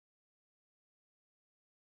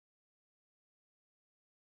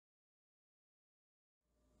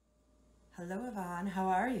Hello, Yvonne. How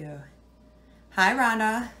are you? Hi,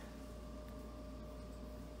 Rhonda.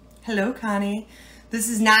 Hello, Connie. This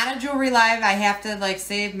is not a jewelry live. I have to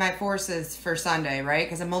save my forces for Sunday, right?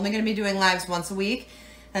 Because I'm only going to be doing lives once a week.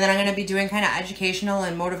 And then I'm going to be doing kind of educational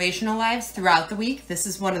and motivational lives throughout the week. This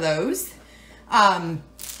is one of those. But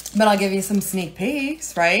I'll give you some sneak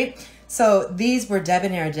peeks, right? So these were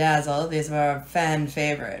Debonair Dazzle. These were a fan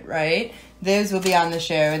favorite, right? Those will be on the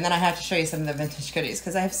show. And then I have to show you some of the vintage goodies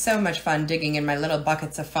because I have so much fun digging in my little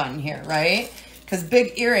buckets of fun here, right? Because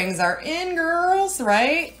big earrings are in, girls,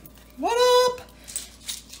 right? What up?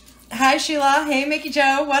 Hi, Sheila. Hey, Mickey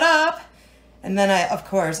Joe. What up? And then, of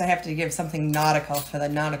course, I have to give something nautical for the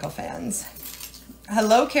nautical fans.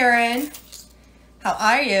 Hello, Karen. How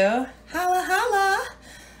are you? Holla,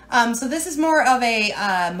 holla. So this is more of a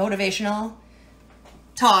motivational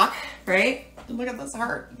talk, right? Look at this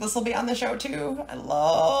heart. This will be on the show, too. I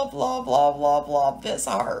love, love, love, love, love this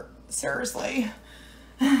heart. Seriously.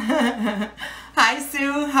 Hi,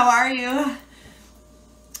 Sue. How are you?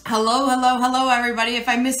 Hello, hello, hello, everybody. If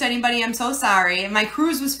I missed anybody, I'm so sorry. My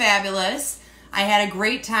cruise was fabulous. I had a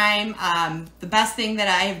great time. The best thing that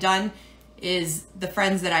I have done is the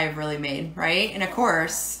friends that I have really made, right? And of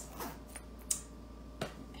course,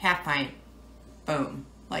 half pint, boom.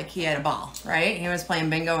 Like he had a ball, right? He was playing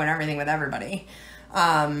bingo and everything with everybody.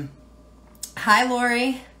 Hi,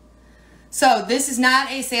 Lori. So this is not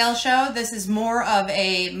a sales show. This is more of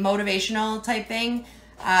a motivational type thing.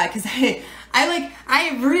 Cause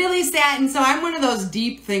I really sat, and so I'm one of those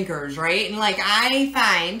deep thinkers, right? And I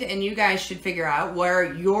find, and you guys should figure out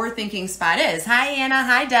where your thinking spot is. Hi, Anna.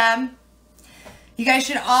 Hi, Deb. You guys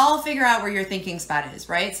should all figure out where your thinking spot is,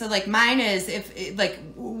 right? So mine is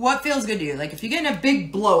what feels good to you? If you get in a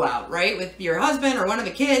big blowout, right? With your husband or one of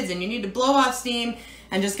the kids and you need to blow off steam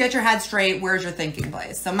and just get your head straight, where's your thinking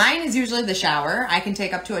place? So mine is usually the shower. I can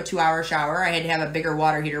take up to a 2-hour shower. I had to have a bigger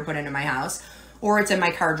water heater put into my house, or it's in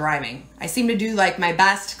my car driving. I seem to do my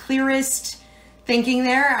best, clearest thinking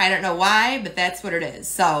there. I don't know why, but that's what it is.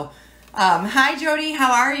 So, hi Jody,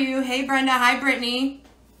 how are you? Hey Brenda, hi Brittany.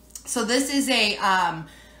 So this is a,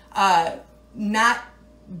 not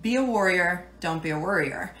be a warrior, don't be a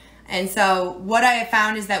worrier. And so what I have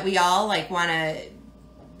found is that we all want to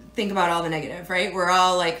think about all the negative, right? We're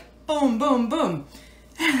all boom, boom, boom.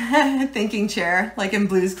 Thinking chair, like in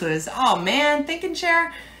Blue's Clues. Oh man, thinking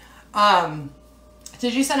chair.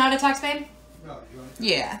 Did you send out a text, babe? No, you want to?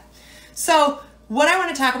 Yeah. So what I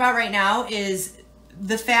want to talk about right now is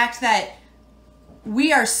the fact that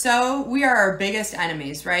we are our biggest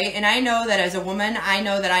enemies, right? And I know that as a woman, I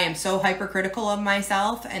know that I am so hypercritical of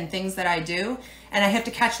myself and things that I do. And I have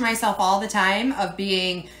to catch myself all the time of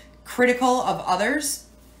being critical of others.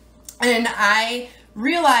 And I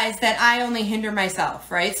realize that I only hinder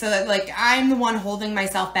myself, right? So that I'm the one holding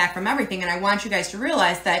myself back from everything. And I want you guys to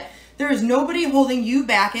realize that there is nobody holding you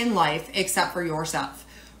back in life except for yourself,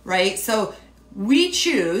 right? So we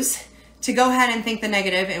choose to go ahead and think the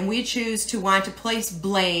negative, and we choose to want to place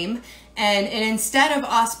blame. And instead of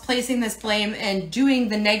us placing this blame and doing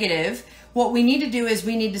the negative, what we need to do is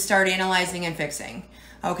we need to start analyzing and fixing.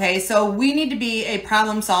 Okay, so we need to be a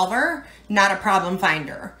problem solver, not a problem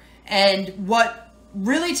finder. And what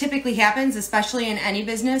really typically happens, especially in any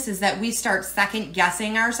business, is that we start second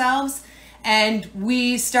guessing ourselves. And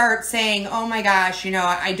we start saying, oh my gosh,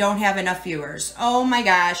 I don't have enough viewers. Oh my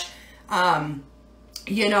gosh,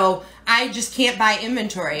 I just can't buy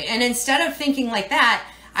inventory. And instead of thinking like that,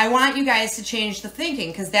 I want you guys to change the thinking,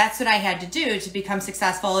 because that's what I had to do to become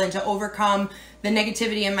successful and to overcome the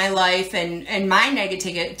negativity in my life and my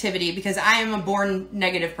negativity, because I am a born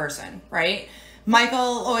negative person, right? Michael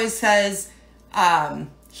always says,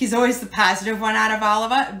 he's always the positive one out of all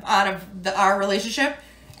of us, our relationship.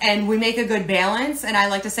 And we make a good balance. And I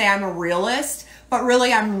like to say I'm a realist, but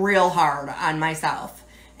really I'm real hard on myself.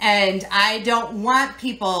 And I don't want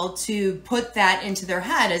people to put that into their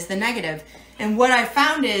head as the negative. And what I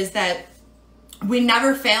found is that we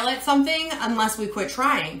never fail at something unless we quit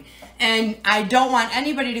trying. And I don't want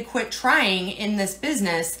anybody to quit trying in this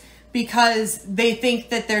business because they think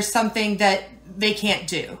that there's something that they can't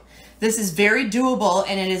do. This is very doable,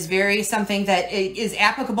 and it is very something that is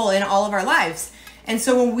applicable in all of our lives. And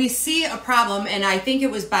so when we see a problem, and I think it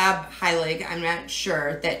was Bob Heilig, I'm not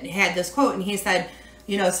sure, that had this quote, and he said,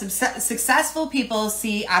 successful people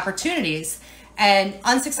see opportunities and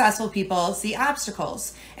unsuccessful people see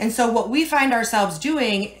obstacles. And so what we find ourselves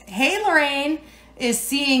doing, hey Lorraine, is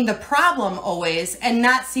seeing the problem always and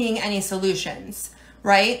not seeing any solutions,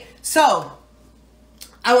 right? So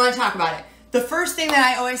I want to talk about it. the first thing that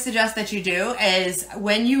I always suggest that you do is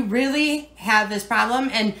when you really have this problem,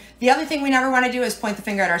 and the other thing we never want to do is point the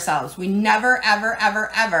finger at ourselves. We never, ever,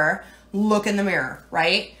 ever, ever look in the mirror,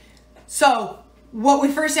 right? So what we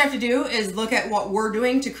first have to do is look at what we're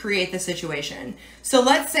doing to create the situation. So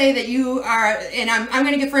let's say that you are, and I'm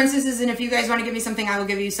going to give for instances, and if you guys want to give me something, I will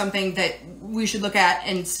give you something that we should look at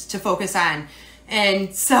and to focus on.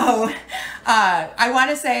 And so I want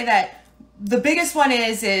to say that the biggest one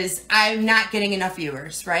is I'm not getting enough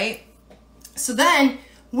viewers, right? So then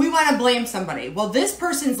we want to blame somebody. Well, this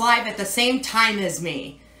person's live at the same time as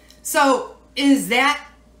me. So is that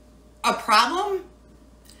a problem?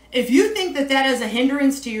 If you think that that is a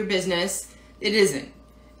hindrance to your business, it isn't.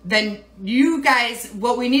 Then you guys,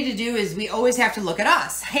 what we need to do is we always have to look at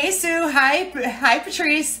us. Hey, Sue. Hi,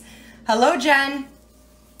 Patrice. Hello, Jen.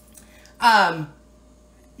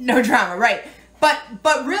 No drama, right?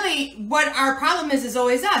 But really, what our problem is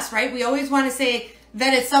always us, right? We always want to say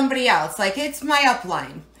that it's somebody else. Like, it's my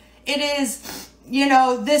upline. It is, you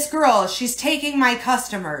know, this girl, she's taking my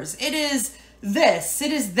customers. It is this,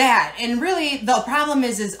 it is that. And really the problem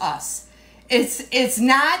is us. It's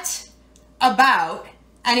not about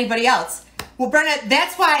anybody else. Well, Brenda,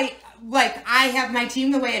 that's why, like, I have my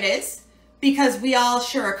team the way it is, because we all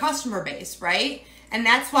share a customer base, right? And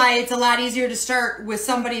that's why it's a lot easier to start with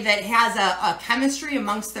somebody that has a chemistry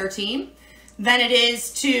amongst their team than it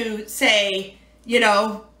is to say, you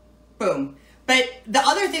know, boom. But the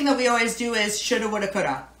other thing that we always do is shoulda, woulda,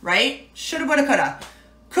 coulda, right? Shoulda, woulda, coulda.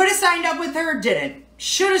 Could have signed up with her, didn't.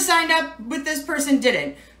 Should have signed up with this person,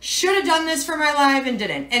 didn't. Should have done this for my live and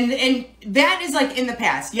didn't. And that is like in the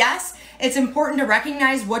past. Yes, it's important to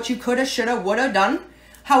recognize what you coulda, shoulda, woulda done.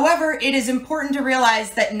 However, it is important to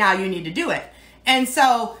realize that now you need to do it. And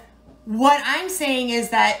so what I'm saying is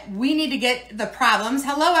that we need to get the problems.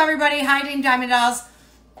 Hello, everybody. Hi, Team Diamond Dolls.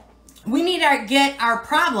 We need to get our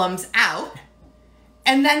problems out.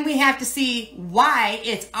 And then we have to see why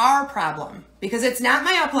it's our problem. Because it's not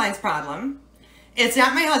my upline's problem. It's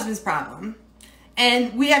not my husband's problem.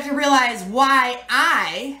 And we have to realize why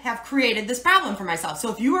I have created this problem for myself.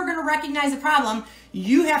 So if you are going to recognize a problem,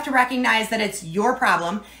 you have to recognize that it's your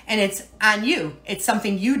problem and it's on you. It's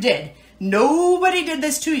something you did. Nobody did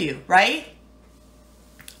this to you, right?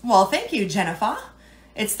 Well, thank you, Jennifer.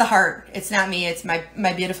 It's the heart. It's not me. It's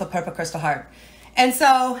my beautiful purple crystal heart. And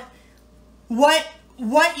so what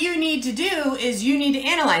you need to do is you need to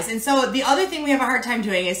analyze. And so the other thing we have a hard time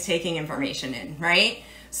doing is taking information in, right?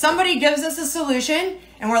 Somebody gives us a solution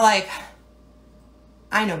and we're like,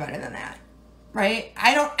 I know better than that, right?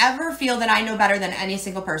 I don't ever feel that I know better than any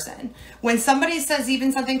single person. When somebody says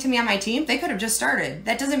even something to me on my team, they could have just started.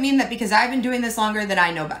 That doesn't mean that because I've been doing this longer that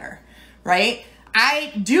I know better, right?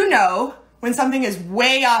 I do know when something is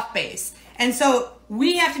way off base. And so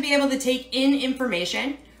we have to be able to take in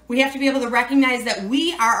information. We have to be able to recognize that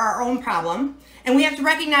we are our own problem. And we have to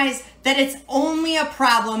recognize that it's only a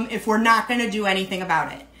problem if we're not going to do anything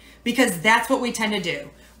about it. Because that's what we tend to do.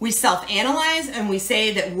 We self-analyze and we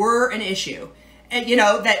say that we're an issue. And, you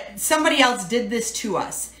know, that somebody else did this to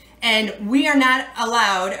us. And we are not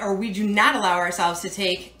allowed, or we do not allow ourselves to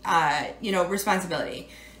take, you know, responsibility.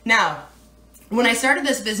 Now, when I started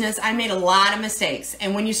this business, I made a lot of mistakes.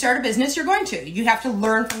 And when you start a business, you're going to. You have to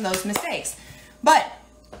learn from those mistakes. But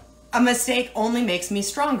a mistake only makes me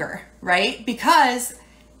stronger, right? Because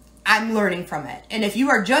I'm learning from it. And if you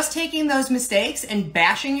are just taking those mistakes and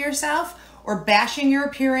bashing yourself or bashing your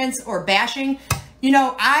appearance or bashing, you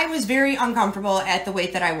know, I was very uncomfortable at the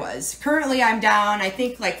weight that I was. Currently, I'm down, I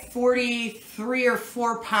think like 43 or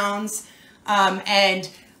 4 pounds. And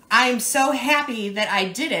I'm so happy that I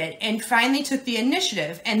did it and finally took the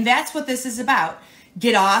initiative. And that's what this is about.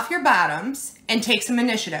 Get off your bottoms and take some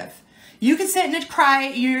initiative. You can sit in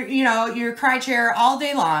a your cry chair all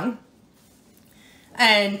day long,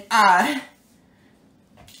 and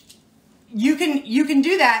you can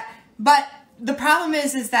do that. But the problem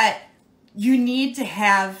is that you need to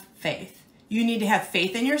have faith. You need to have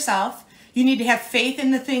faith in yourself. You need to have faith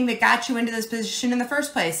in the thing that got you into this position in the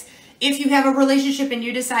first place. If you have a relationship and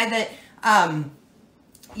you decide that,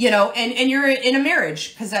 you know, and you're in a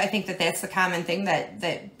marriage, because I think that that's the common thing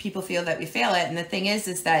that people feel that we fail at. And the thing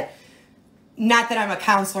is that, not that I'm a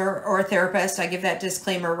counselor or a therapist, I give that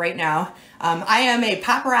disclaimer right now. I am a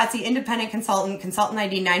Paparazzi independent consultant, consultant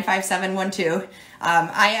ID 95712.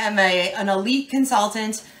 I am an elite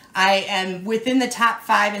consultant. I am within the top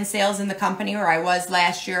 5 in sales in the company, where I was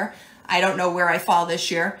last year. I don't know where I fall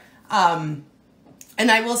this year. And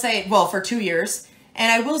I will say, well, for 2 years.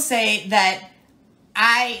 And I will say that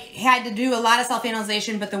I had to do a lot of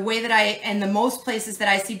self-analyzation, but the way that and the most places that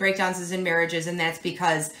I see breakdowns is in marriages, and that's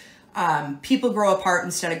because people grow apart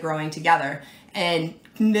instead of growing together. And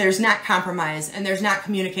there's not compromise, and there's not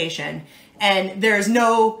communication, and there's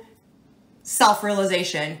no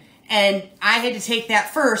self-realization. And I had to take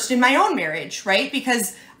that first in my own marriage, right?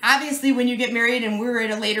 Because obviously when you get married and we're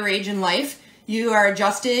at a later age in life, you are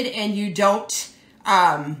adjusted and you don't,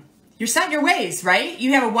 you're set in your ways, right?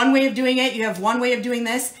 You have a one way of doing it. You have one way of doing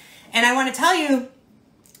this. And I want to tell you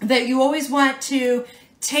that you always want to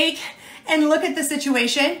take and look at the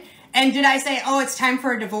situation. And did I say, oh, it's time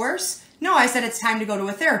for a divorce? No, I said it's time to go to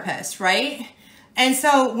a therapist, right? And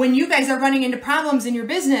so when you guys are running into problems in your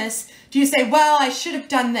business, do you say, well, I should have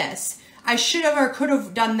done this. I should have or could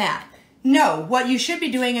have done that. No, what you should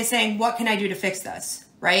be doing is saying, what can I do to fix this,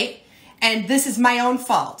 right? And this is my own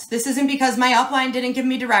fault. This isn't because my upline didn't give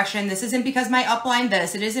me direction. This isn't because my upline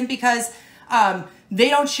this. It isn't because they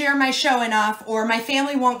don't share my show enough or my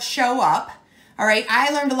family won't show up, all right?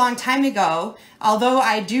 I learned a long time ago, although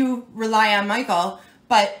I do rely on Michael,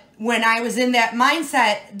 but when I was in that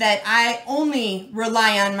mindset that I only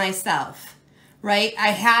rely on myself, right?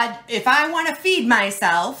 If I want to feed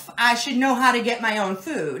myself, I should know how to get my own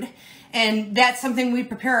food. And that's something we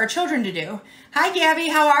prepare our children to do. Hi, Gabby.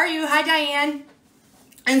 How are you? Hi, Diane.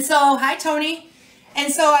 And so, hi, Tony.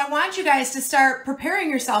 And so I want you guys to start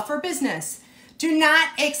preparing yourself for business. Do not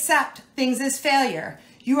accept things as failure.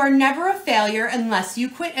 You are never a failure unless you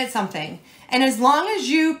quit at something. And as long as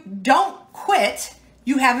you don't quit,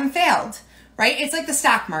 you haven't failed, right? It's like the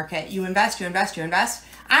stock market. You invest, you invest, you invest.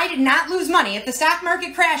 I did not lose money. If the stock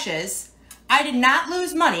market crashes, I did not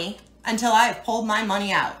lose money until I have pulled my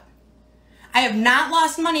money out. I have not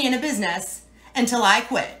lost money in a business until I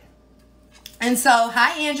quit. And so,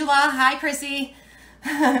 hi, Angela. Hi, Chrissy.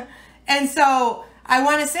 And so I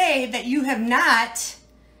want to say that you have not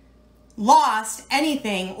lost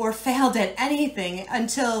anything or failed at anything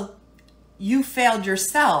until you failed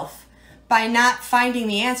yourself by not finding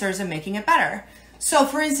the answers and making it better. So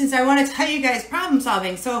for instance, I want to tell you guys problem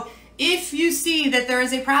solving. So if you see that there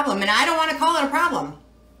is a problem, and I don't want to call it a problem,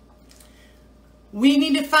 we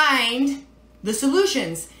need to find the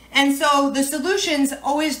solutions. And so the solutions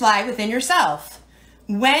always lie within yourself.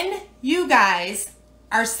 When you guys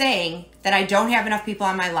are saying that I don't have enough people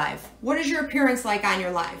on my live, what is your appearance like on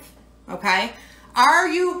your live? Okay? Are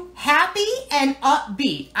you happy and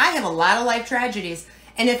upbeat? I have a lot of life tragedies.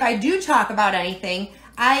 And if I do talk about anything,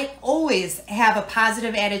 I always have a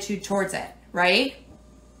positive attitude towards it, right?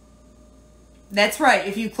 That's right.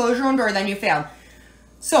 If you close your own door, then you fail.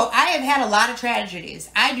 So I have had a lot of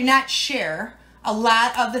tragedies. I do not share a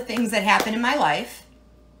lot of the things that happen in my life,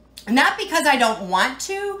 not because I don't want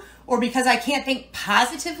to or because I can't think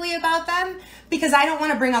positively about them, because I don't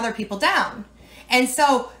want to bring other people down. And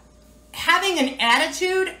so having an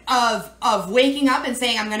attitude of waking up and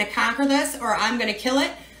saying, I'm going to conquer this or I'm going to kill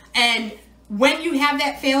it. And when you have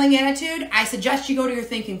that failing attitude, I suggest you go to your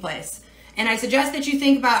thinking place. And I suggest that you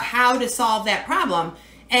think about how to solve that problem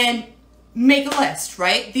and make a list,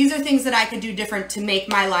 right? These are things that I could do different to make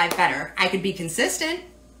my life better. I could be consistent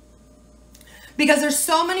because there's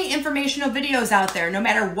so many informational videos out there, no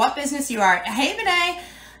matter what business you are. Hey,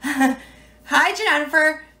 Vinay. Hi,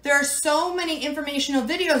 Jennifer. There are so many informational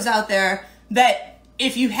videos out there that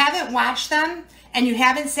if you haven't watched them and you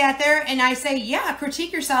haven't sat there, and I say, yeah,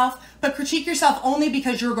 critique yourself, but critique yourself only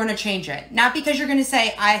because you're going to change it, not because you're going to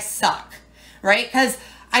say, I suck, right? Because,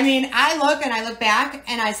 I mean, I look back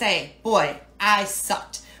and I say, boy, I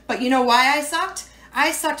sucked. But you know why I sucked?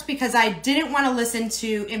 I sucked because I didn't want to listen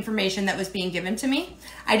to information that was being given to me.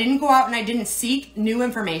 I didn't go out and I didn't seek new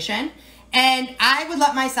information, and I would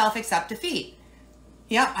let myself accept defeat.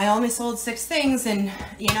 Yeah, I only sold 6 things, and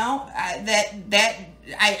you know,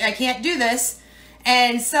 I can't do this.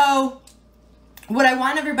 And so what I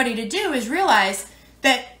want everybody to do is realize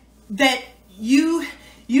that you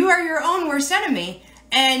are your own worst enemy.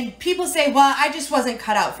 And people say, well, I just wasn't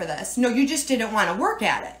cut out for this. No, you just didn't want to work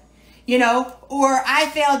at it. You know, or I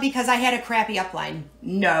failed because I had a crappy upline.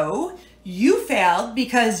 No, you failed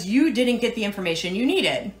because you didn't get the information you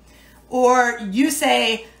needed. Or you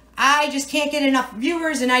say, I just can't get enough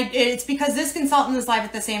viewers, and it's because this consultant is live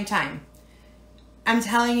at the same time. I'm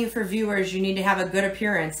telling you, for viewers, you need to have a good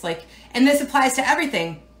appearance. And this applies to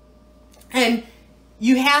everything. And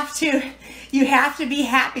you have to be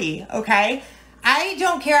happy, okay? I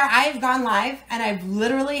don't care. I've gone live and I've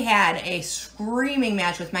literally had a screaming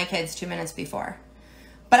match with my kids 2 minutes before.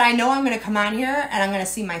 But I know I'm going to come on here and I'm going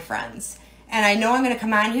to see my friends. And I know I'm going to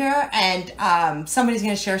come on here and somebody's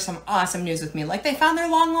going to share some awesome news with me. Like they found their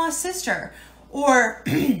long lost sister. Or,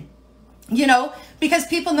 you know, because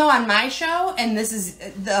people know on my show, and this is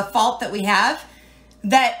the fault that we have,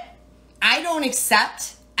 that I don't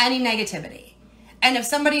accept any negativity. And if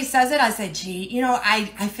somebody says it, I say, gee, you know, I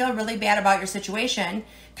feel really bad about your situation,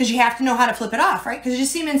 because you have to know how to flip it off, right? Because you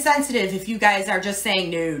seem insensitive if you guys are just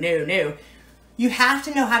saying no, no, no. You have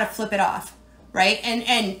to know how to flip it off, right?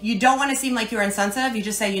 And you don't want to seem like you're insensitive. You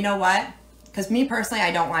just say, you know what? Because me personally,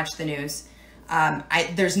 I don't watch the news.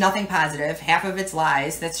 There's nothing positive. Half of it's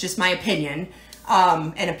lies. That's just my opinion.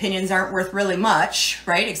 And opinions aren't worth really much,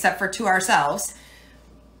 right? Except for to ourselves.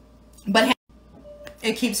 But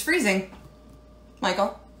it keeps freezing.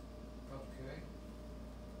 Michael? Okay.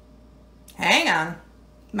 Hang on.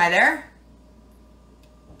 Am I there?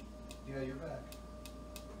 Yeah, you're back.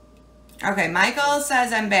 Okay, Michael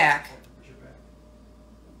says I'm back. But you're back.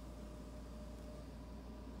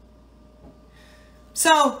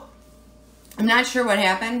 So, I'm not sure what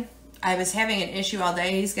happened. I was having an issue all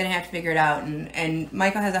day. He's going to have to figure it out. And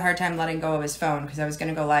Michael has a hard time letting go of his phone, because I was going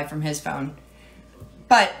to go live from his phone.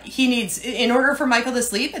 But he needs, in order for Michael to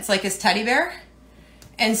sleep, it's like his teddy bear.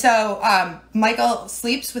 And so Michael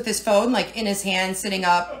sleeps with his phone like in his hand, sitting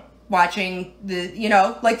up, watching the, you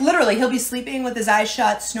know, like literally he'll be sleeping with his eyes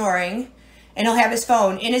shut, snoring, and he'll have his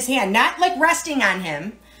phone in his hand, not like resting on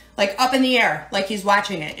him, like up in the air, like he's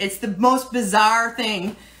watching it. It's the most bizarre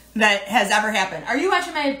thing that has ever happened. Are you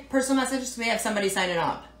watching my personal messages? We have somebody signing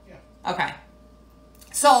up. Yeah. Okay.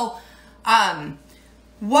 So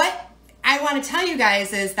what I want to tell you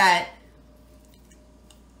guys is that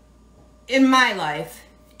in my life,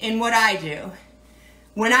 in what I do,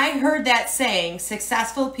 when I heard that saying,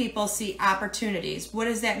 successful people see opportunities, what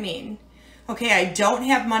does that mean? Okay, I don't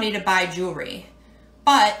have money to buy jewelry,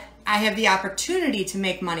 but I have the opportunity to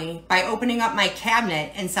make money by opening up my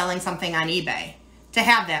cabinet and selling something on eBay to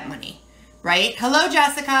have that money, right? Hello,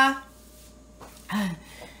 Jessica.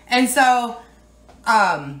 And so,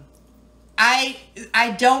 I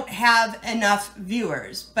don't have enough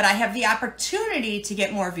viewers, but I have the opportunity to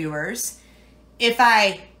get more viewers if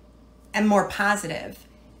I am more positive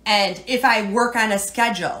and if I work on a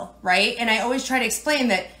schedule, right? And I always try to explain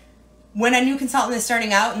that when a new consultant is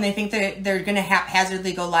starting out and they think that they're going to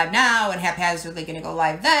haphazardly go live now and haphazardly going to go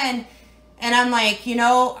live then, and I'm like, you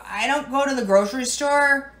know, I don't go to the grocery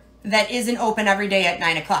store that isn't open every day at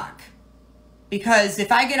 9 o'clock. Because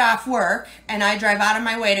if I get off work and I drive out of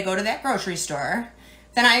my way to go to that grocery store,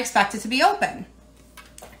 then I expect it to be open.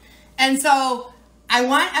 And so I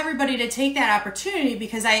want everybody to take that opportunity,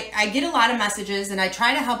 because I get a lot of messages and I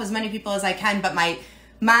try to help as many people as I can, but my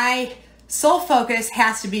sole focus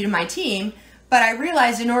has to be to my team. But I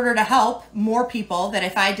realized in order to help more people, that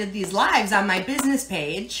if I did these lives on my business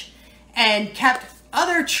page and kept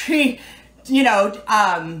other trainings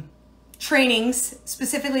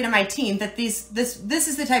specifically to my team, that this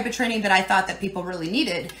is the type of training that I thought that people really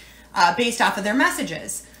needed based off of their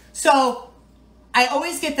messages. So I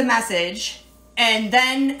always get the message, and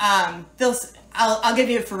then I'll give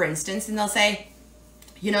you for instance, and they'll say,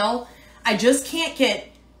 you know, I just can't get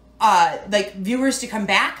like viewers to come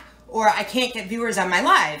back, or I can't get viewers on my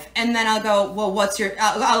live. And then I'll go, well, what's your,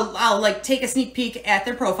 I'll like take a sneak peek at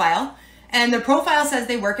their profile, and their profile says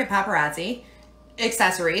they work at Paparazzi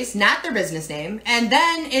accessories, not their business name. And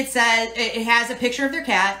then it says, it has a picture of their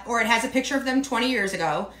cat, or it has a picture of them 20 years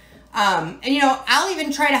ago. And you know, I'll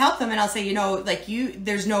even try to help them, and I'll say, you know, like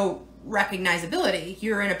there's no recognizability.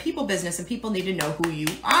 You're in a people business and people need to know who you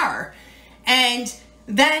are. And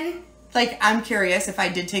then, like, I'm curious if I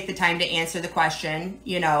did take the time to answer the question,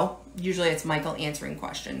 you know, usually it's Michael answering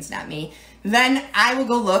questions, not me. Then I will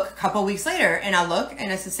go look a couple weeks later, and I'll look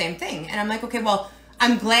and it's the same thing. And I'm like, okay, well,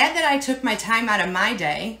 I'm glad that I took my time out of my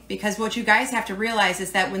day, because what you guys have to realize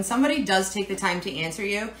is that when somebody does take the time to answer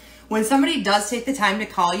you, when somebody does take the time to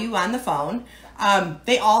call you on the phone,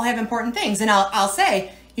 they all have important things. And I'll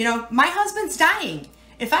say, you know, my husband's dying.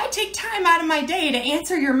 If I take time out of my day to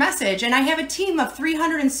answer your message, and I have a team of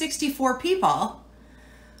 364 people,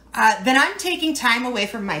 then I'm taking time away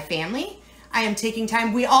from my family. I am taking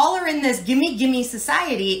time. We all are in this gimme, gimme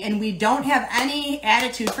society, and we don't have any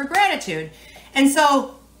attitude for gratitude. And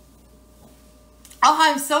so, oh,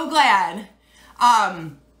 I'm so glad.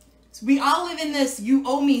 We all live in this you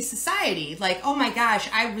owe me society. Like, oh my gosh,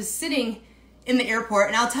 I was sitting in the airport,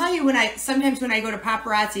 and I'll tell you, sometimes when I go to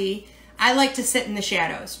Paparazzi, I like to sit in the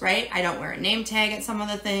shadows, right? I don't wear a name tag at some of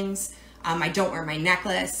the things. I don't wear my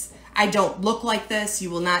necklace. I don't look like this.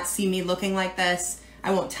 You will not see me looking like this.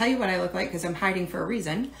 I won't tell you what I look like because I'm hiding for a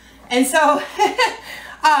reason. And so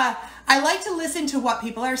I like to listen to what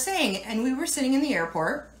people are saying. And we were sitting in the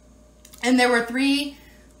airport, and there were 3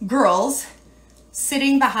 girls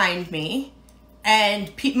sitting behind me.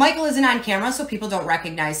 And Michael isn't on camera, so people don't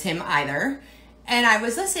recognize him either. And I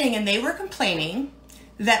was listening, and they were complaining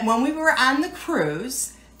that when we were on the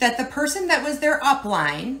cruise, that the person that was their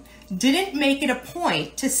upline didn't make it a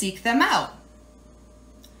point to seek them out.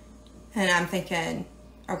 And I'm thinking,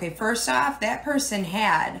 okay, first off, that person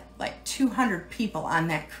had like 200 people on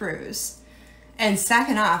that cruise. And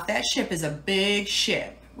second off, that ship is a big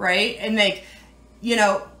ship, right? And like, you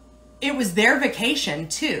know, it was their vacation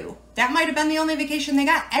too. That might have been the only vacation they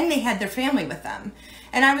got, and they had their family with them.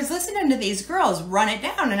 And I was listening to these girls run it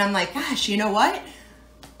down, and I'm like, gosh, you know what?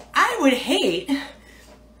 I would hate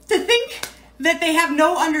to think that they have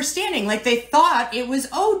no understanding, like they thought it was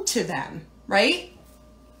owed to them, right?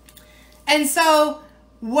 And so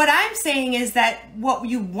what I'm saying is that what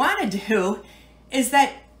you want to do is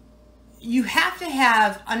that you have to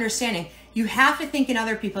have understanding. You have to think in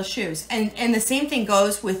other people's shoes. And the same thing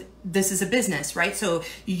goes with, this is a business, right? So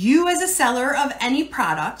you as a seller of any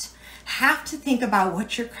product have to think about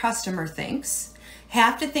what your customer thinks,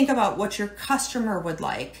 have to think about what your customer would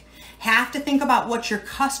like, have to think about what your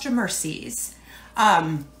customer sees.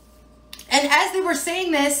 And as they were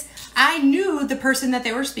saying this, I knew the person that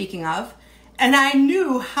they were speaking of, and I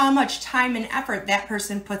knew how much time and effort that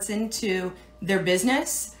person puts into their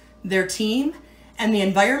business, their team, and the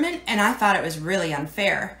environment, and I thought it was really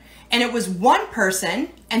unfair. And it was one person,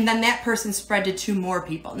 and then that person spread to 2 more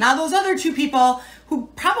people. Now those other 2 people who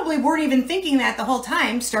probably weren't even thinking that the whole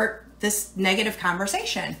time start this negative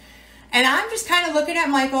conversation. And I'm just kind of looking at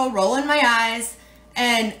Michael, rolling my eyes,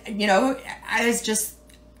 and you know, I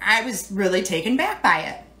was really taken back by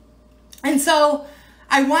it. And so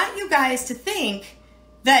I want you guys to think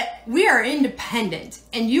that we are independent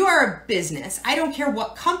and you are a business. I don't care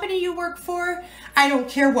what company you work for. I don't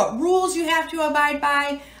care what rules you have to abide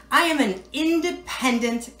by. I am an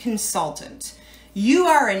independent consultant. You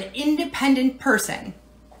are an independent person.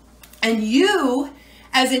 And you,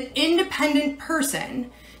 as an independent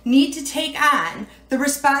person, need to take on the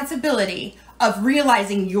responsibility of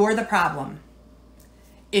realizing you're the problem.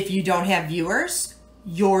 If you don't have viewers,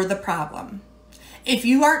 you're the problem. If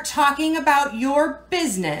you aren't talking about your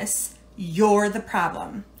business, you're the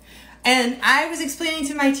problem. And I was explaining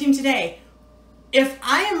to my team today, if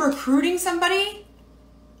I am recruiting somebody,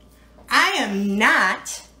 I am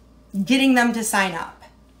not getting them to sign up.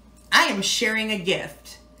 I am sharing a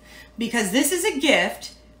gift, because this is a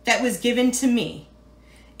gift that was given to me.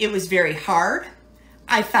 It was very hard.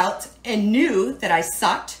 I felt and knew that I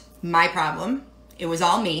sucked. My problem. It was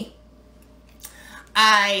all me.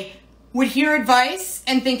 I would hear advice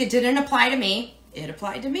and think it didn't apply to me. It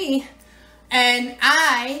applied to me. And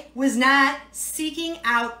I was not seeking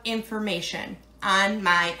out information on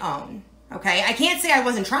my own. Okay, I can't say I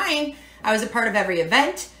wasn't trying. I was a part of every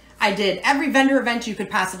event. I did every vendor event you could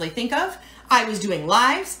possibly think of. I was doing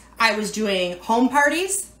lives. I was doing home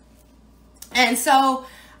parties. And so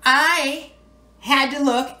I had to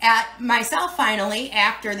look at myself finally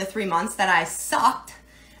after the 3 months that I sucked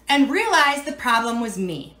and realize the problem was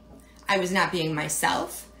me. I was not being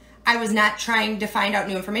myself. I was not trying to find out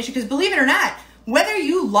new information, because believe it or not, whether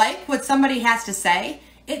you like what somebody has to say,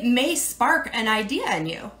 it may spark an idea in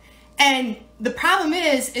you. And the problem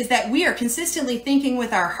is that we are consistently thinking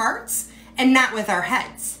with our hearts and not with our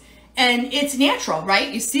heads. And it's natural,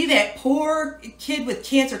 right? You see that poor kid with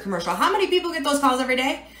cancer commercial. How many people get those calls every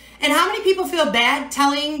day? And how many people feel bad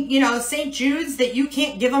telling, you know, St. Jude's that you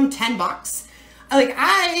can't give them $10? Like,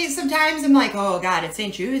 I sometimes am like, oh God, it's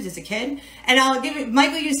St. Jude's as a kid. And I'll give it,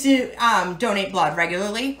 Michael used to donate blood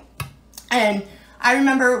regularly. And I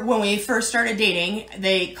remember when we first started dating,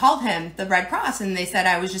 they called him the Red Cross, and they said,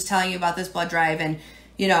 I was just telling you about this blood drive. And,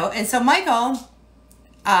 you know, and so Michael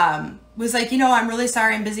was like, you know, I'm really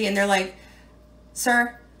sorry, I'm busy. And they're like,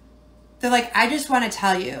 sir, they're like, I just want to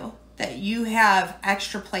tell you that you have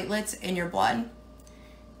extra platelets in your blood,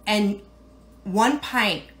 and 1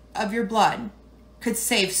 pint of your blood could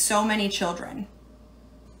save so many children.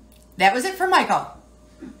 That was it for Michael.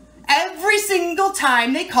 Every single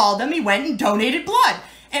time they called him, he went and donated blood.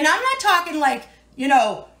 And I'm not talking like, you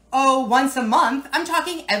know, oh, once a month. I'm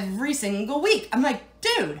talking every single week. I'm like,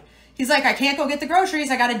 dude. He's like, I can't go get the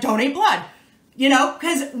groceries. I got to donate blood. You know,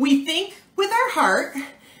 because we think with our heart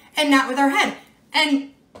and not with our head.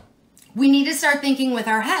 And we need to start thinking with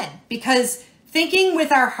our head, because thinking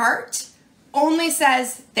with our heart only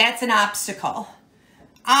says that's an obstacle.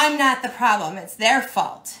 I'm not the problem. It's their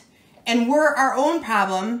fault. And we're our own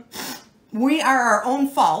problem. We are our own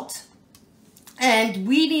fault. And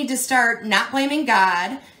we need to start not blaming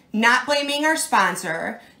God, not blaming our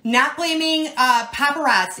sponsor, not blaming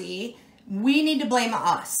Paparazzi. We need to blame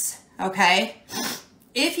us, okay?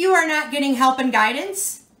 If you are not getting help and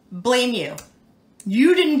guidance, blame you.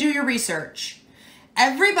 You didn't do your research.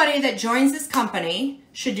 Everybody that joins this company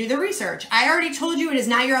should do the research. I already told you it is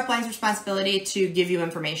not your upline's responsibility to give you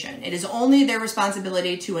information. It is only their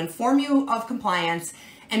responsibility to inform you of compliance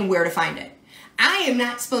and where to find it. I am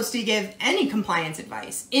not supposed to give any compliance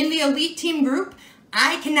advice. In the elite team group,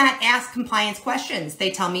 I cannot ask compliance questions.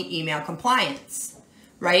 They tell me email compliance,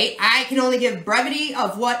 right? I can only give brevity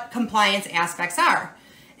of what compliance aspects are.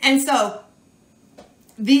 And so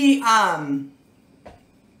the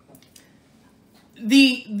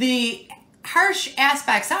harsh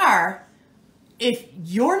aspects are, if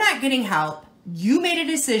you're not getting help, you made a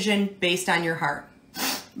decision based on your heart,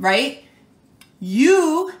 right?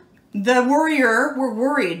 You, the worrier, were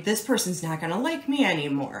worried this person's not going to like me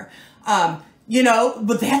anymore. You know,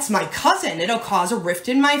 but that's my cousin. It'll cause a rift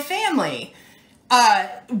in my family.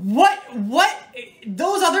 What,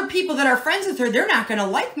 those other people that are friends with her, they're not going to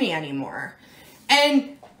like me anymore.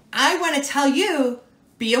 And I want to tell you,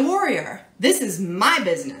 be a warrior. This is my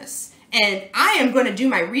business. And I am going to do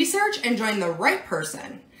my research and join the right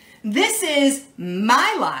person. This is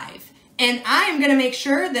my live. And I am going to make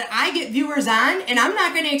sure that I get viewers on, and I'm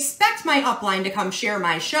not going to expect my upline to come share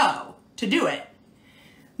my show to do it.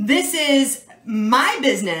 This is my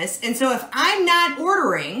business. And so if I'm not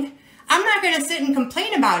ordering, I'm not going to sit and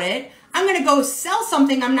complain about it. I'm going to go sell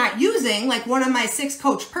something I'm not using, like one of my 6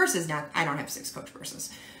 Coach purses. Now, I don't have 6 Coach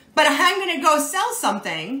purses, but I'm going to go sell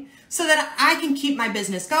something so that I can keep my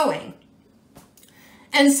business going.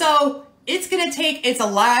 And so it's a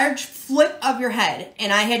large flip of your head.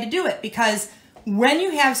 And I had to do it because when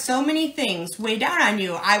you have so many things weigh down on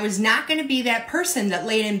you, I was not going to be that person that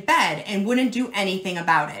laid in bed and wouldn't do anything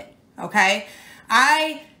about it. Okay.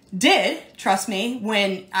 I did, trust me,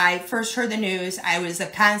 when I first heard the news, I was a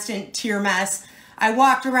constant tear mess. I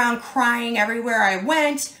walked around crying everywhere I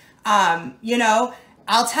went. You know,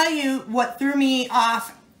 I'll tell you what threw me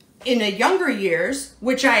off in the younger years,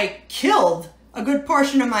 which I killed a good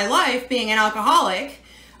portion of my life being an alcoholic,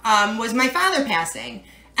 was my father passing.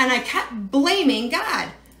 And I kept blaming God.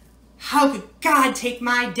 How could God take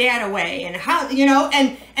my dad away? And how, you know,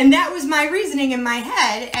 and that was my reasoning in my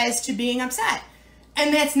head as to being upset.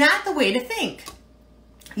 And that's not the way to think.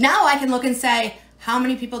 Now I can look and say, how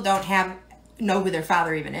many people don't know who their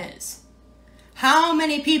father even is? How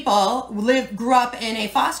many people grew up in a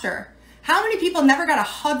foster? How many people never got a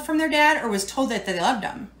hug from their dad or was told that they loved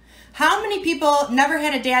them? How many people never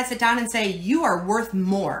had a dad sit down and say, you are worth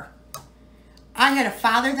more? I had a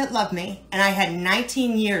father that loved me, and I had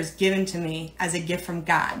 19 years given to me as a gift from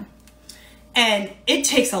God. And it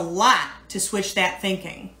takes a lot to switch that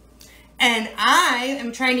thinking. And I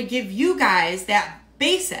am trying to give you guys that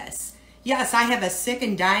basis. Yes, I have a sick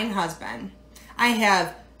and dying husband. I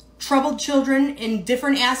have troubled children in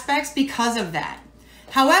different aspects because of that.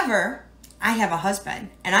 However, I have a husband,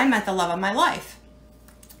 and I met the love of my life.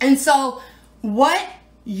 And so what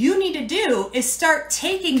you need to do is start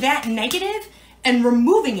taking that negative and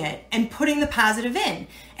removing it and putting the positive in.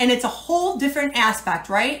 And it's a whole different aspect,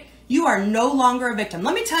 right? You are no longer a victim.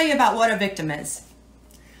 Let me tell you about what a victim is.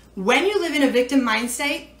 When you live in a victim mind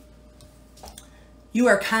state, you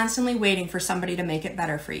are constantly waiting for somebody to make it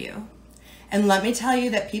better for you. And let me tell you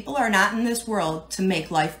that people are not in this world to make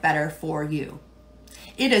life better for you.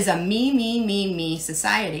 It is a me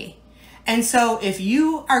society. And so if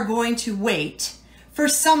you are going to wait for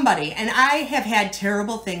somebody, and I have had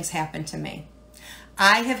terrible things happen to me.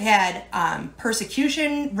 I have had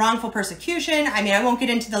persecution, wrongful persecution. I mean, I won't get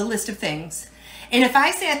into the list of things. And if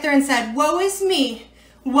I sat there and said, woe is me,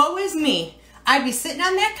 I'd be sitting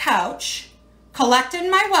on that couch, collecting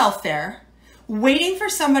my welfare, waiting for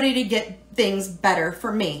somebody to get things better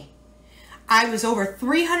for me. I was over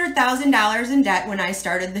 $300,000 in debt when I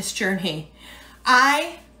started this journey.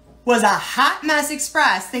 I was a hot mess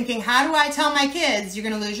express thinking, how do I tell my kids you're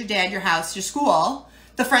going to lose your dad, your house, your school,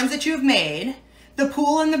 the friends that you've made, the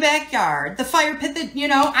pool in the backyard, the fire pit that, you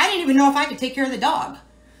know, I didn't even know if I could take care of the dog.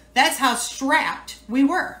 That's how strapped we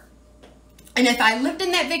were. And if I lived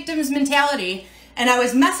in that victim's mentality and I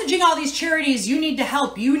was messaging all these charities, you need to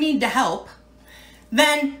help,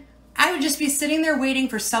 then I would just be sitting there waiting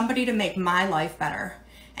for somebody to make my life better.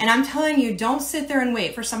 And I'm telling you, don't sit there and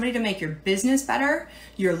wait for somebody to make your business better,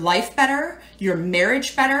 your life better, your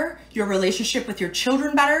marriage better, your relationship with your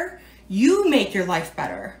children better. You make your life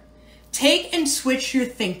better. Take and switch your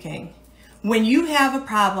thinking. When you have a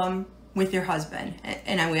problem with your husband,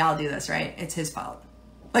 and we all do this, right? It's his fault.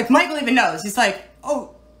 Like Michael even knows. He's like,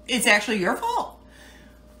 oh, it's actually your fault.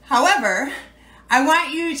 However, I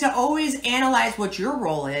want you to always analyze what your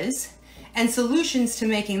role is and solutions to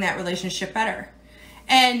making that relationship better.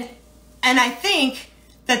 And I think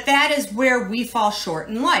that is where we fall short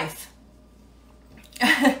in life.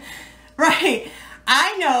 Right.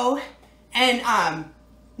 I know. And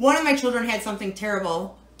one of my children had something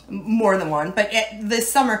terrible, more than one, but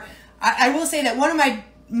this summer, I will say that one of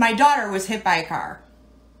my daughter was hit by a car.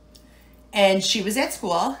 And she was at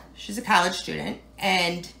school. She's a college student.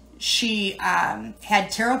 And she had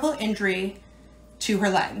terrible injury to her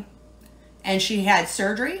leg. And she had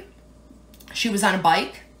surgery. She was on a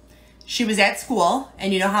bike. She was at school.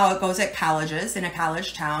 And you know how it goes at colleges, in a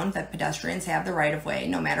college town, that pedestrians have the right of way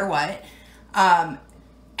no matter what.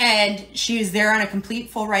 And she was there on a complete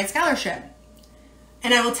full ride scholarship.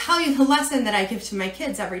 And I will tell you the lesson that I give to my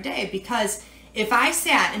kids every day, because if I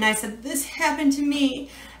sat and I said, this happened to me,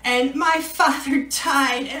 and my father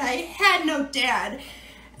died, and I had no dad.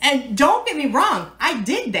 And don't get me wrong, I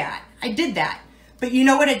did that. But you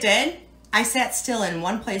know what it did? I sat still in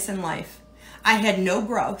one place in life. I had no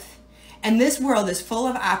growth. And this world is full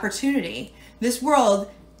of opportunity. This world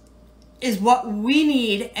is what we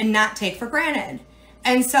need and not take for granted.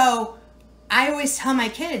 And so I always tell my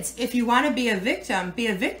kids, if you want to be a victim,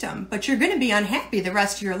 but you're going to be unhappy the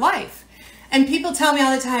rest of your life. And people tell me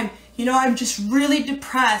all the time, you know, I'm just really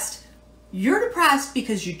depressed. You're depressed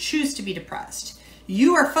because you choose to be depressed.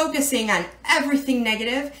 You are focusing on everything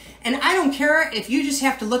negative, and I don't care if you just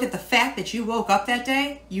have to look at the fact that you woke up that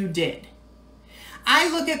day, you did. I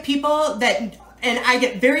look at people and I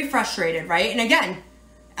get very frustrated, right? And again,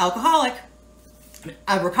 alcoholic,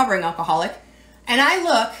 a recovering alcoholic, and I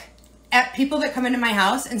look at people that come into my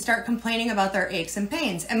house and start complaining about their aches and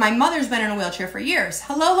pains. And my mother's been in a wheelchair for years.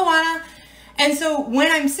 Hello, Luana. And so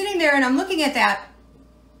when I'm sitting there and I'm looking at that,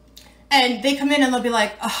 and they come in and they'll be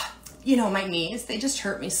like, oh, you know, my knees, they just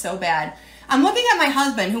hurt me so bad. I'm looking at my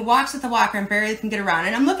husband who walks with the walker and barely can get around.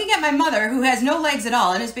 And I'm looking at my mother who has no legs at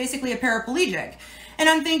all and is basically a paraplegic. And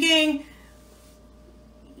I'm thinking,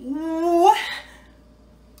 what?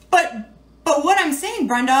 But what I'm saying,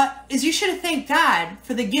 Brenda, is you should have thanked God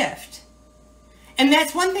for the gift. And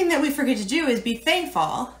that's one thing that we forget to do, is be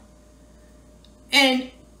thankful.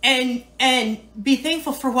 And be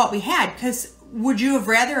thankful for what we had. Because would you have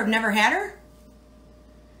rather have never had her?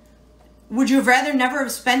 Would you have rather never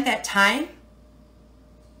have spent that time?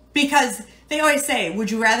 Because they always say,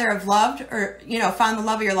 would you rather have loved or, you know, found the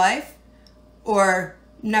love of your life, or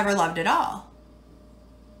never loved at all?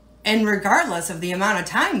 And regardless of the amount of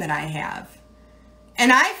time that I have.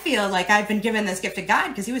 And I feel like I've been given this gift of God,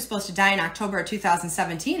 because he was supposed to die in October of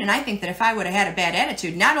 2017. And I think that if I would have had a bad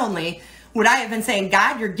attitude, not only would I have been saying,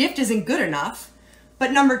 God, your gift isn't good enough,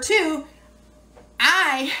 but number two,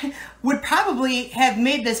 I would probably have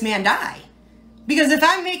made this man die. Because if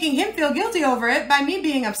I'm making him feel guilty over it by me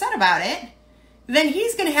being upset about it, then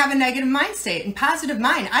he's going to have a negative mind state and positive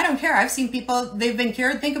mind. I don't care. I've seen people, they've been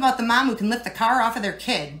cured. Think about the mom who can lift the car off of their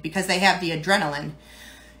kid because they have the adrenaline.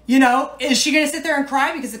 You know, is she going to sit there and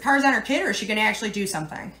cry because the car's on her kid, or is she going to actually do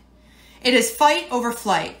something? It is fight over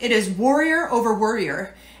flight. It is warrior over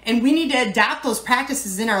worrier. And we need to adopt those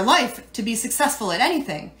practices in our life to be successful at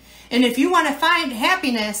anything. And if you want to find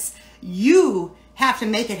happiness, you have to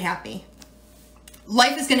make it happy.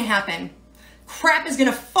 Life is going to happen. Crap is going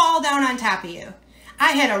to fall down on top of you.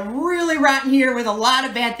 I had a really rotten year with a lot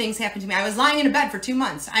of bad things happen to me. I was lying in a bed for 2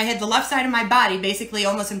 months. I had the left side of my body basically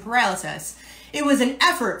almost in paralysis. It was an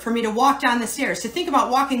effort for me to walk down the stairs. To think about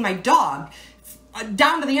walking my dog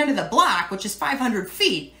down to the end of the block, which is 500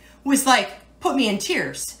 feet, was like, put me in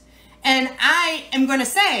tears. And I am going to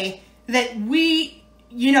say that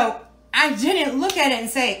I didn't look at it and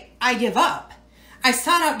say, I give up. I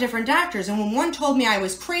sought out different doctors, and when one told me I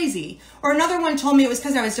was crazy, or another one told me it was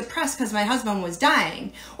because I was depressed because my husband was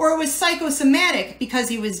dying, or it was psychosomatic because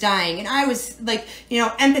he was dying, and I was like,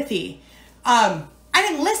 empathy. I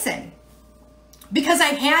didn't listen, because I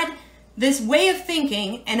had this way of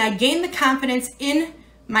thinking, and I gained the confidence in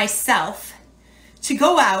myself to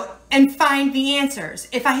go out and find the answers.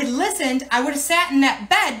 If I had listened, I would have sat in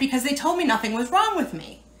that bed because they told me nothing was wrong with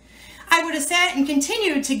me. I would have sat and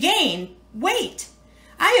continued to gain weight.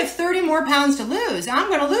 I have 30 more pounds to lose. I'm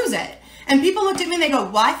going to lose it. And people looked at me and they go,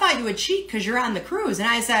 well, I thought you would cheat because you're on the cruise. And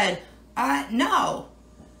I said, no.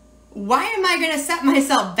 Why am I going to set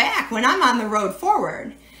myself back when I'm on the road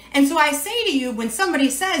forward? And so I say to you, when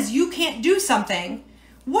somebody says you can't do something,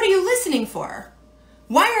 what are you listening for?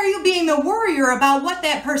 Why are you being the worrier about what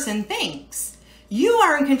that person thinks? You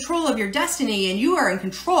are in control of your destiny, and you are in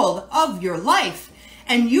control of your life.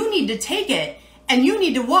 And you need to take it, and you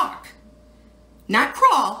need to walk. Not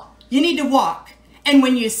crawl, you need to walk. And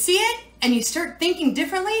when you see it and you start thinking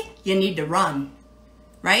differently, you need to run,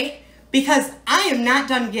 right? Because I am not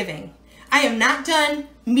done giving. I am not done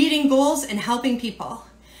meeting goals and helping people.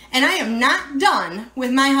 And I am not done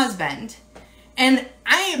with my husband. And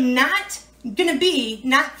I am not going to be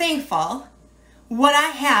not thankful what I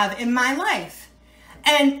have in my life.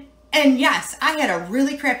 And yes, I had a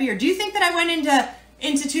really crappy year. Do you think that I went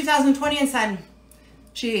into 2020 and said,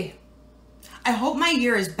 gee, I hope my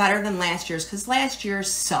year is better than last year's because last year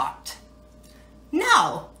sucked?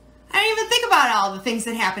 No, I didn't even think about all the things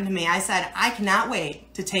that happened to me. I said, I cannot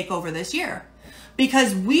wait to take over this year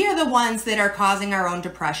because we are the ones that are causing our own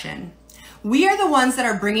depression. We are the ones that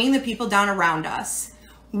are bringing the people down around us.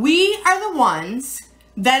 We are the ones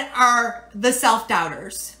that are the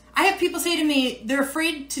self-doubters. I have people say to me, they're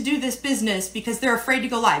afraid to do this business because they're afraid to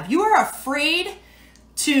go live. You are afraid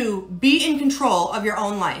to be in control of your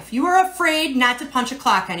own life. You are afraid not to punch a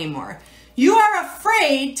clock anymore. You are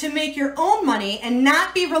afraid to make your own money and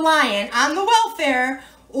not be reliant on the welfare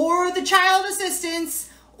or the child assistance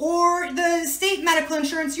or the state medical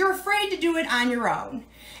insurance. You're afraid to do it on your own.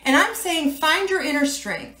 And I'm saying find your inner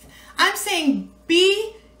strength. I'm saying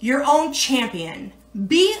be your own champion.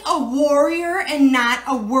 Be a warrior and not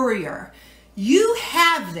a worrier. You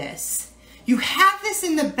have this. You have this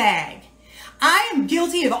in the bag. I am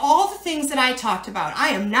guilty of all the things that I talked about. I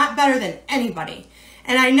am not better than anybody.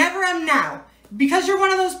 And I never am now. Because you're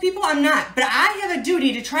one of those people, I'm not. But I have a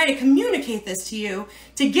duty to try to communicate this to you,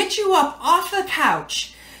 to get you up off the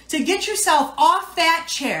couch, to get yourself off that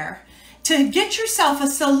chair, to get yourself a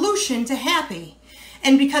solution to happy.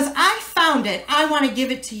 And because I found it, I want to give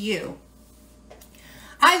it to you.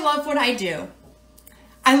 I love what I do.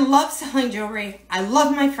 I love selling jewelry. I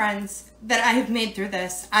love my friends that I have made through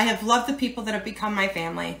this. I have loved the people that have become my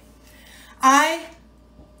family. I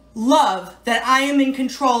love that I am in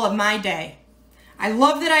control of my day. I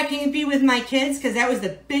love that I can be with my kids because that was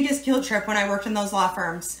the biggest guilt trip when I worked in those law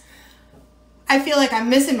firms. I feel like I'm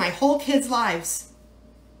missing my whole kids' lives.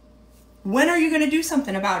 When are you going to do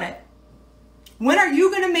something about it? When are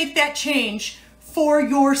you going to make that change for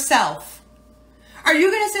yourself? Are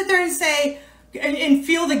you going to sit there and say, and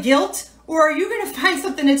feel the guilt? Or are you going to find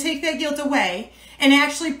something to take that guilt away and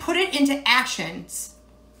actually put it into actions?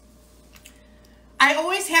 I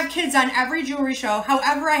always have kids on every jewelry show.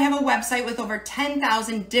 However, I have a website with over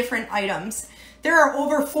 10,000 different items. There are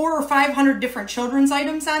over 400 or 500 different children's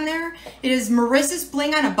items on there. It is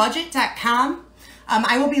marissasblingonabudget.com.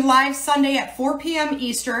 I will be live Sunday at 4 p.m.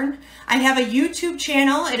 Eastern. I have a YouTube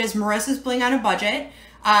channel. It is Marissa's Bling on a Budget.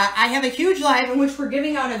 I have a huge live in which we're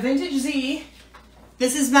giving out a vintage Z.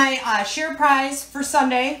 This is my share prize for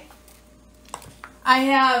Sunday. I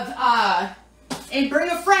have a bring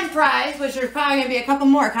a friend prize, which there's probably going to be a couple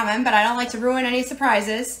more coming, but I don't like to ruin any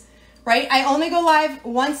surprises, right? I only go live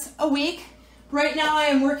once a week. Right now I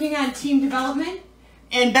am working on team development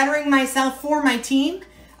and bettering myself for my team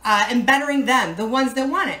and bettering them, the ones that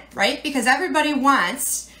want it, right? Because everybody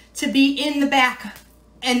wants to be in the back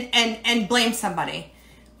and blame somebody.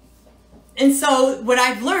 And so what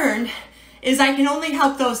I've learned is I can only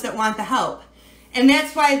help those that want the help. And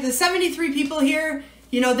that's why the 73 people here,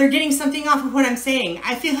 you know, they're getting something off of what I'm saying.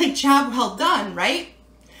 I feel like job well done, right?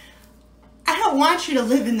 I don't want you to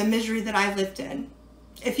live in the misery that I lived in.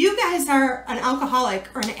 If you guys are an alcoholic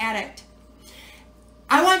or an addict,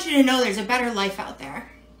 I want you to know there's a better life out there.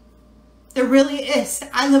 There really is.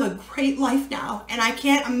 I live a great life now, and I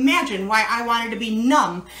can't imagine why I wanted to be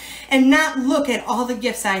numb and not look at all the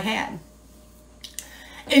gifts I had.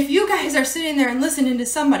 If you guys are sitting there and listening to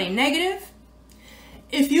somebody negative,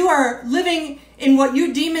 if you are living in what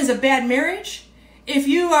you deem as a bad marriage, if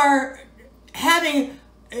you are having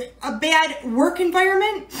a bad work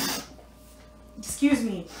environment, excuse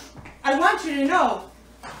me, I want you to know,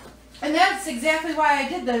 and that's exactly why I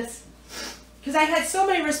did this, because I had so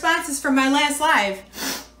many responses from my last live,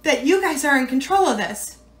 that you guys are in control of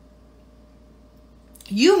this.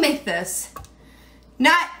 You make this.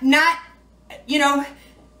 Not, you know,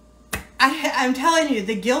 I'm telling you,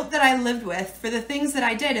 the guilt that I lived with for the things that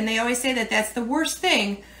I did, and they always say that that's the worst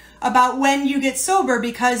thing about when you get sober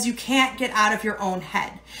because you can't get out of your own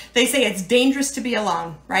head. They say it's dangerous to be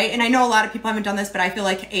alone, right? And I know a lot of people haven't done this, but I feel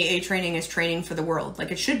like AA training is training for the world,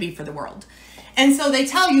 like it should be for the world. And so they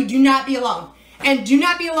tell you, do not be alone. And do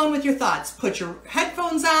not be alone with your thoughts. Put your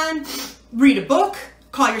headphones on, read a book,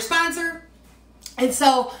 call your sponsor. And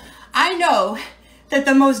so I know that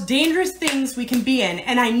the most dangerous things we can be in,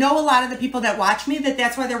 and I know a lot of the people that watch me,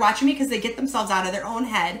 that's why they're watching me, because they get themselves out of their own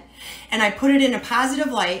head, and I put it in a positive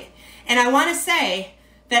light, and I want to say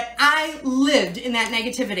that I lived in that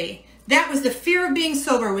negativity. That was the fear of being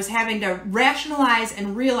sober, was having to rationalize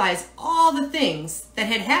and realize all the things that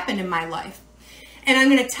had happened in my life. And I'm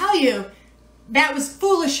going to tell you, that was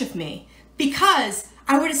foolish of me, because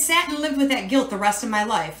I would have sat and lived with that guilt the rest of my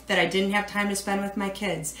life that I didn't have time to spend with my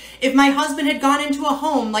kids. If my husband had gone into a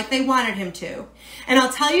home like they wanted him to. And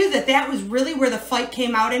I'll tell you that that was really where the fight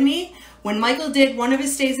came out in me. When Michael did one of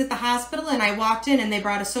his stays at the hospital and I walked in and they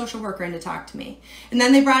brought a social worker in to talk to me. And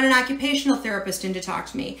then they brought an occupational therapist in to talk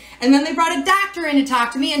to me. And then they brought a doctor in to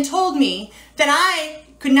talk to me and told me that I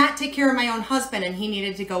could not take care of my own husband and he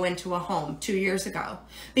needed to go into a home 2 years ago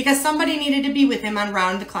because somebody needed to be with him on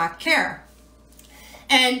round-the-clock care.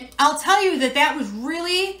 And I'll tell you that that was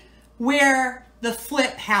really where the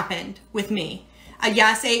flip happened with me.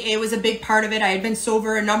 Yes, AA was a big part of it. I had been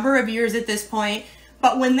sober a number of years at this point.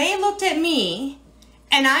 But when they looked at me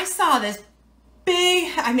and I saw this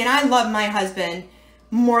big, I mean, I love my husband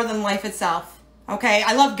more than life itself. Okay,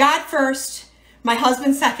 I love God first, my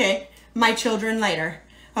husband second, my children later.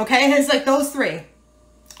 Okay, it's like those three.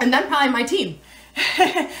 And then probably my team.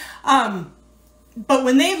 But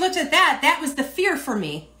when they looked at that, that was the fear for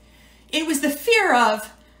me. It was the fear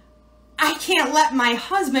of, I can't let my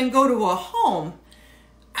husband go to a home.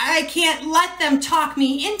 I can't let them talk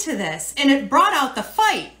me into this. And it brought out the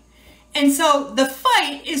fight. And so the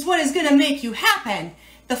fight is what is going to make you happen.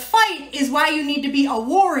 The fight is why you need to be a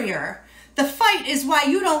warrior. The fight is why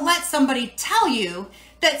you don't let somebody tell you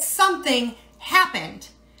that something happened.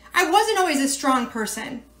 I wasn't always a strong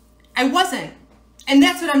person. I wasn't. And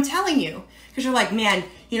that's what I'm telling you. Because you're like, man,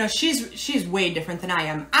 you know, she's way different than I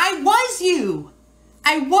am. I was you.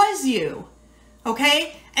 I was you.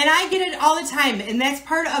 Okay? And I get it all the time. And that's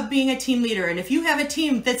part of being a team leader. And if you have a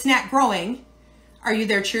team that's not growing, are you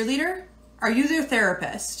their cheerleader? Are you their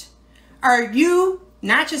therapist? Are you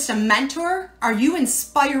not just a mentor? Are you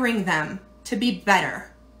inspiring them to be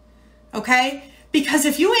better? Okay? Because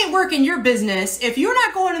if you ain't working your business, if you're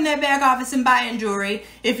not going in that back office and buying jewelry,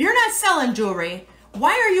 if you're not selling jewelry,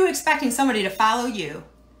 why are you expecting somebody to follow you?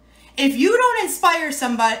 If you don't inspire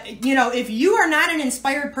somebody, you know, if you are not an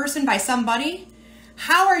inspired person by somebody,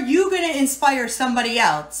 how are you going to inspire somebody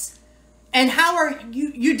else? And how are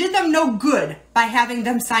you did them no good by having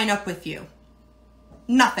them sign up with you.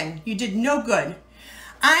 Nothing. You did no good.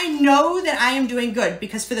 I know that I am doing good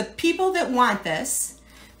because for the people that want this,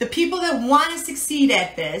 the people that want to succeed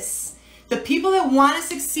at this, the people that want to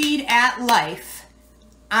succeed at life,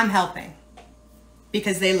 I'm helping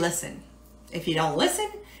because they listen. If you don't listen,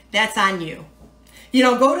 that's on you. You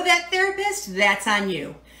don't go to that therapist, that's on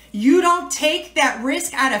you. You don't take that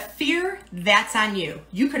risk out of fear, that's on you.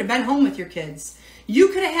 You could have been home with your kids. You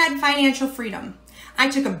could have had financial freedom. I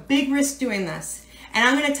took a big risk doing this. And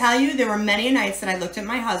I'm going to tell you, there were many nights that I looked at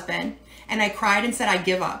my husband and I cried and said, I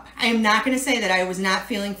give up. I am not going to say that I was not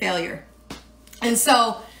feeling failure. And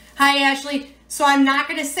so, hi Ashley. So I'm not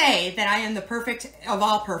going to say that I am the perfect of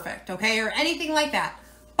all perfect, okay, or anything like that.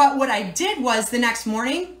 But what I did was the next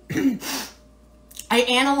morning, I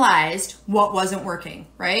analyzed what wasn't working,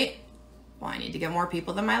 right? Well, I need to get more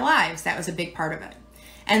people in my lives. That was a big part of it.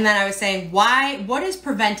 And then I was saying, what is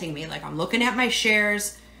preventing me? Like I'm looking at my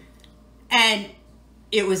shares and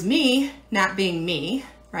it was me not being me,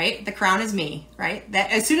 right? The crown is me, right?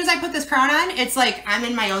 That as soon as I put this crown on, it's like I'm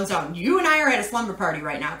in my own zone. You and I are at a slumber party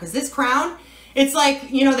right now because this crown, it's like,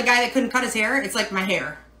 you know, the guy that couldn't cut his hair, it's like my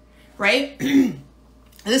hair, right?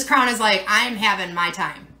 This crown is like, I'm having my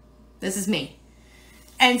time. This is me.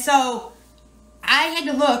 And so I had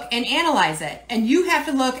to look and analyze it. And you have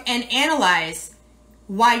to look and analyze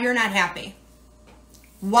why you're not happy.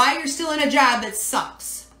 Why you're still in a job that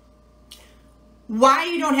sucks. Why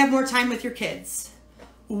you don't have more time with your kids.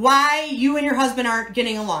 Why you and your husband aren't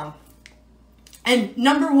getting along. And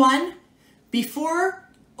number one, before,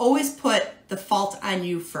 always put the fault on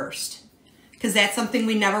you first. Because that's something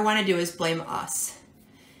we never want to do is blame us.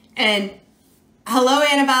 And hello,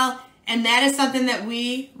 Annabelle. And that is something that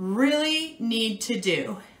we really need to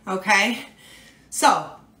do, okay?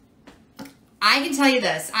 So, I can tell you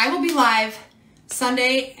this. I will be live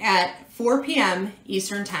Sunday at 4 p.m.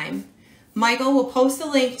 Eastern Time. Michael will post a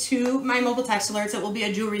link to my mobile text alerts. It will be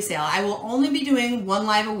a jewelry sale. I will only be doing one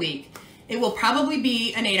live a week. It will probably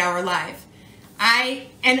be an 8-hour live.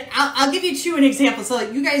 I'll give you an example. So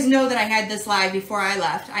you guys know that I had this live before I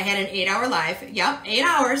left. I had an 8-hour live. Yep, 8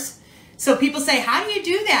 hours. So people say, how do you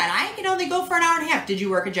do that? I can only go for an hour and a half. Did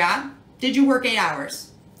you work a job? Did you work 8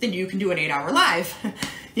 hours? Then you can do an 8-hour live,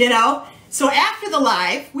 you know? So after the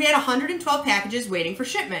live, we had 112 packages waiting for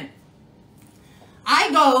shipment.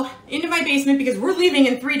 I go into my basement because we're leaving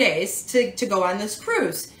in 3 days to go on this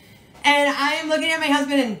cruise. And I am looking at my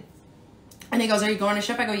husband and he goes, are you going to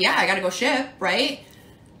ship? I go, yeah, I got to go ship, right?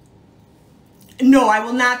 No, I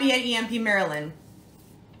will not be at EMP Maryland.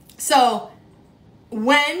 So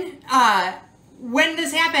when when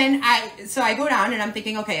this happened, so I go down and I'm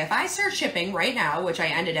thinking, okay, if I start shipping right now, which I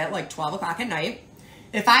ended at like 12 o'clock at night,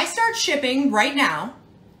 if I start shipping right now,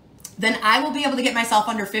 then I will be able to get myself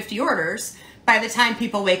under 50 orders by the time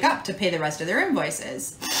people wake up to pay the rest of their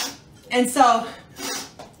invoices. And so,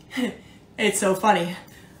 it's so funny.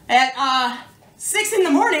 At 6 in the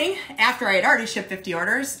morning, after I had already shipped 50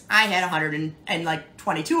 orders, I had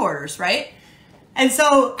 122 orders, right? And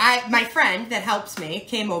so my friend that helps me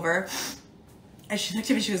came over and she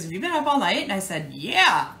looked at me, she goes, have you been up all night? And I said,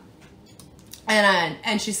 yeah.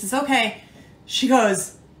 And she says, okay. She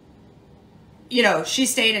goes, you know, she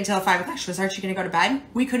stayed until 5 o'clock. She goes, aren't you going to go to bed?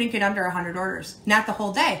 We couldn't get under 100 orders, not the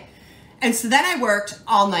whole day. And so then I worked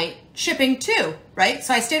all night shipping too, right?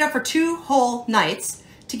 So I stayed up for 2 whole nights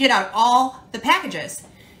to get out all the packages.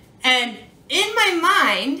 And in my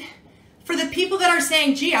mind, for the people that are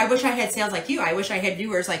saying, gee, I wish I had sales like you. I wish I had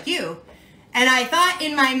viewers like you. And I thought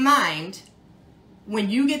in my mind, when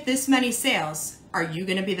you get this many sales, are you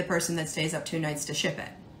going to be the person that stays up 2 nights to ship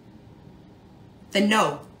it? Then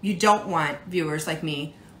no, you don't want viewers like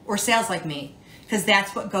me or sales like me, because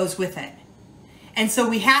that's what goes with it. And so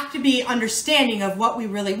we have to be understanding of what we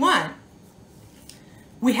really want.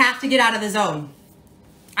 We have to get out of the zone.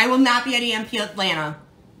 I will not be at EMP Atlanta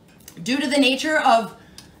due to the nature of,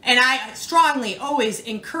 and I strongly always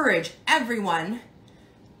encourage everyone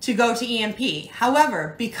to go to EMP.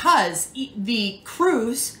 However, because the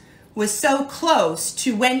cruise was so close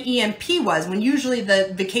to when EMP was, when usually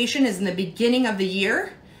the vacation is in the beginning of the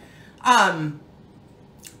year,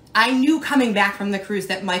 I knew coming back from the cruise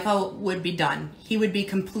that Michael would be done. He would be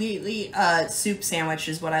completely soup sandwich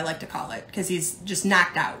is what I like to call it, because he's just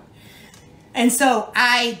knocked out. And so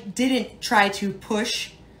I didn't try to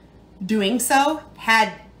push doing so.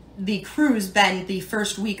 Had the cruise been the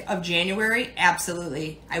first week of January,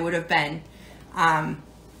 absolutely, I would have been.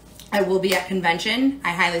 I will be at convention.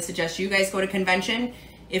 I highly suggest you guys go to convention.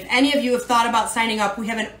 If any of you have thought about signing up, we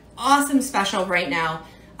have an awesome special right now.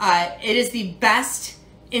 It is the best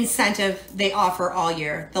incentive they offer all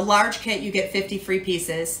year. The large kit, you get 50 free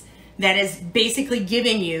pieces. That is basically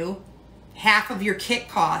giving you half of your kit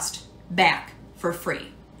cost back for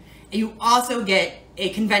free. You also get a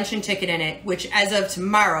convention ticket in it, which as of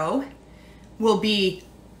tomorrow will be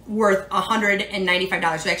worth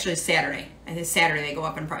 $195. So actually Saturday. I think Saturday they go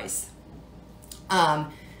up in price. I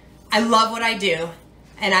love what I do,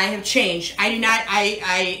 and I have changed. I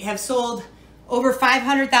have sold over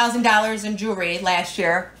 $500,000 in jewelry last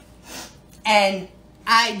year, and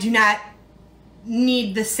I do not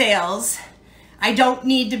need the sales. I don't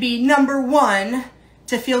need to be #1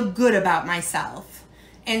 to feel good about myself.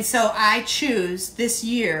 And so I choose this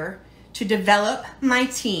year to develop my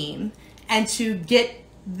team and to get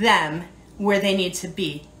them where they need to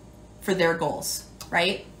be for their goals,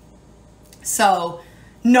 right? So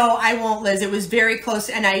no, I won't, Liz. It was very close,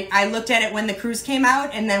 and I looked at it when the cruise came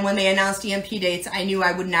out, and then when they announced EMP dates, I knew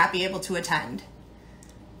I would not be able to attend.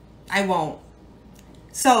 I won't.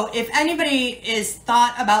 So if anybody is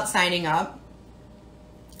thought about signing up,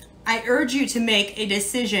 I urge you to make a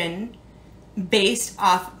decision based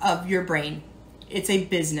off of your brain. It's a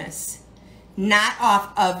business, not off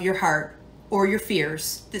of your heart or your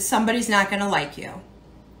fears that somebody's not going to like you,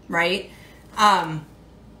 right?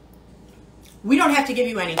 We don't have to give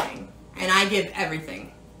you anything, and I give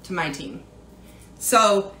everything to my team.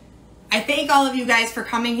 So I thank all of you guys for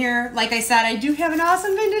coming here. Like I said, I do have an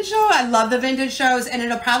awesome vintage show. I love the vintage shows, and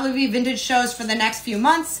it'll probably be vintage shows for the next few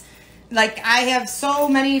months. Like, I have so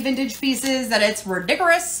many vintage pieces that it's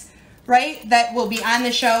ridiculous, right? That will be on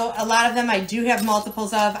the show. A lot of them I do have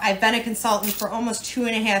multiples of. I've been a consultant for almost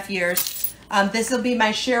 2.5 years. This will be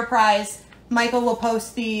my share prize. Michael will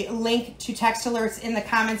post the link to text alerts in the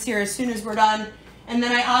comments here as soon as we're done. And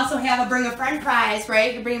then I also have a bring a friend prize,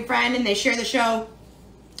 right? You bring a friend and they share the show.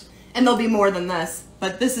 And there'll be more than this.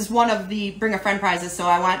 But this is one of the bring a friend prizes, so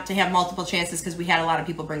I want to have multiple chances because we had a lot of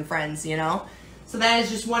people bring friends, you know? So that is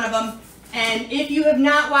just one of them. And if you have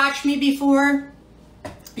not watched me before,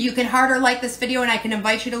 you can heart or like this video, and I can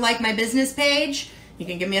invite you to like my business page. You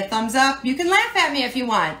can give me a thumbs up. You can laugh at me if you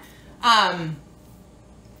want.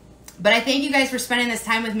 But I thank you guys for spending this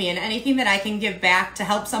time with me, and anything that I can give back to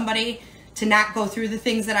help somebody to not go through the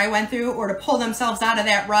things that I went through or to pull themselves out of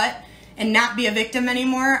that rut and not be a victim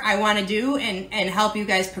anymore, I want to do and help you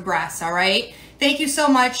guys progress, all right? Thank you so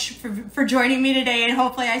much for joining me today, and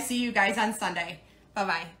hopefully I see you guys on Sunday.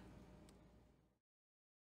 Bye-bye.